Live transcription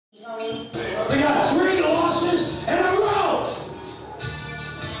They got 3 losses in a row.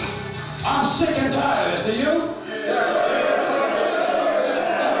 I'm sick and tired of this. Are you?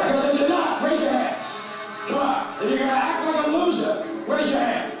 Because if you're not, raise your hand. Come on. If you're going to act like a loser, raise your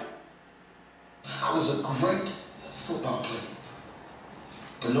hand. I was a great football player.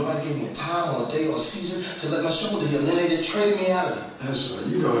 But nobody gave me a time or a day or a season to let my shoulder heal. And then they just traded me out of it. That's right.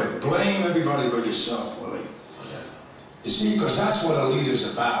 You go ahead. Blame everybody but yourself, Willie. Whatever. You see, because that's what a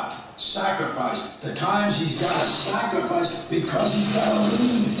leader's about. Sacrifice. The times he's got to sacrifice because he's got to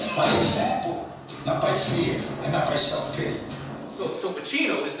lead by example, not by fear and not by self-pity. So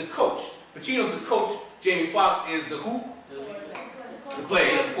Pacino is the coach. Pacino's the coach. Jamie Foxx is the who? The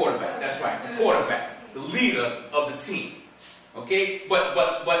player, the quarterback. That's right, the quarterback, the leader of the team. Okay, but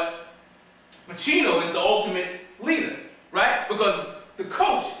Pacino is the ultimate leader, right? Because the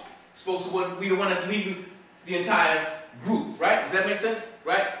coach is supposed to be the one that's leading the entire group, right? Does that make sense?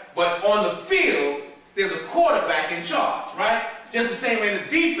 Right? But on the field, there's a quarterback in charge, right? Just the same way in the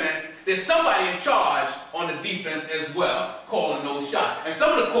defense, there's somebody in charge on the defense as well, calling those shots. And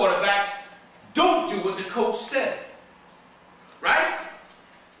some of the quarterbacks don't do what the coach says, right?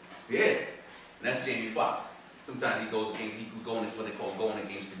 Yeah, and that's Jamie Foxx. Sometimes he goes going what they call going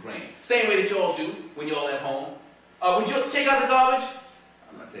against the grain. Same way that y'all do when y'all at home. Would you take out the garbage?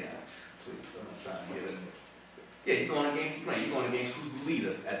 I'm not taking it. Please, I'm not trying to get it. Yeah, you're going against the grain. You're going against who's the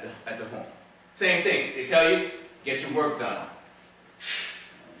leader at the home. Same thing. They tell you, get your work done.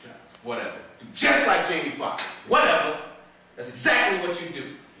 Whatever. Do just like Jamie Foxx. Whatever. That's exactly what you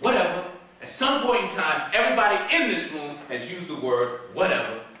do. Whatever. At some point in time, everybody in this room has used the word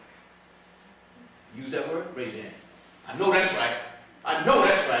whatever. Use that word? Raise your hand. I know that's right. I know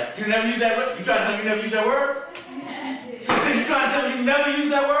that's right. You never use that word? You trying to tell me you never use that word? You trying to tell me you never use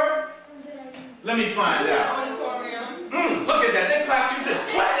that word? Let me find out. Look at that. They clap you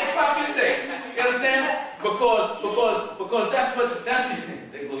today. What? They clap you today. You understand? Because that's what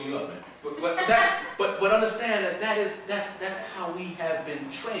they blow you up, man. But understand that that's how we have been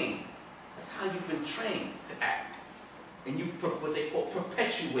trained. That's how you've been trained to act. And you what they call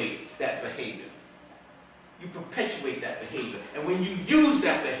perpetuate that behavior. You perpetuate that behavior. And when you use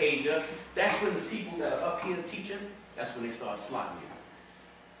that behavior, that's when the people that are up here teaching, that's when they start slotting you.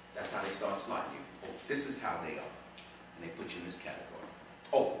 That's how they start slotting you. Oh, this is how they are. And they put you in this category.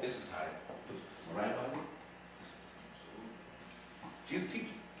 Oh, this is how they put you. All right, buddy? She's a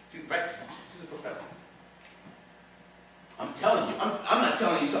teacher. She's a professor. I'm telling you. I'm not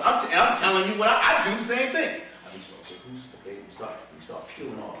telling you. So I'm telling you what I do the same thing. Okay, we start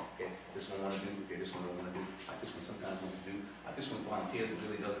peeling off. Okay, this one want to do. Okay, this one don't want to do. This one sometimes wants to do. This one volunteers but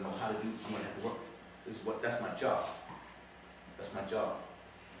really doesn't know how to do. I'm gonna have to work. That's my job. That's my job.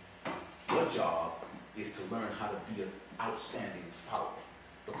 Your job is to learn how to be an outstanding follower,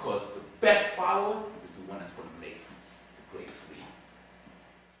 because the best follower is the one that's going to make the greatest.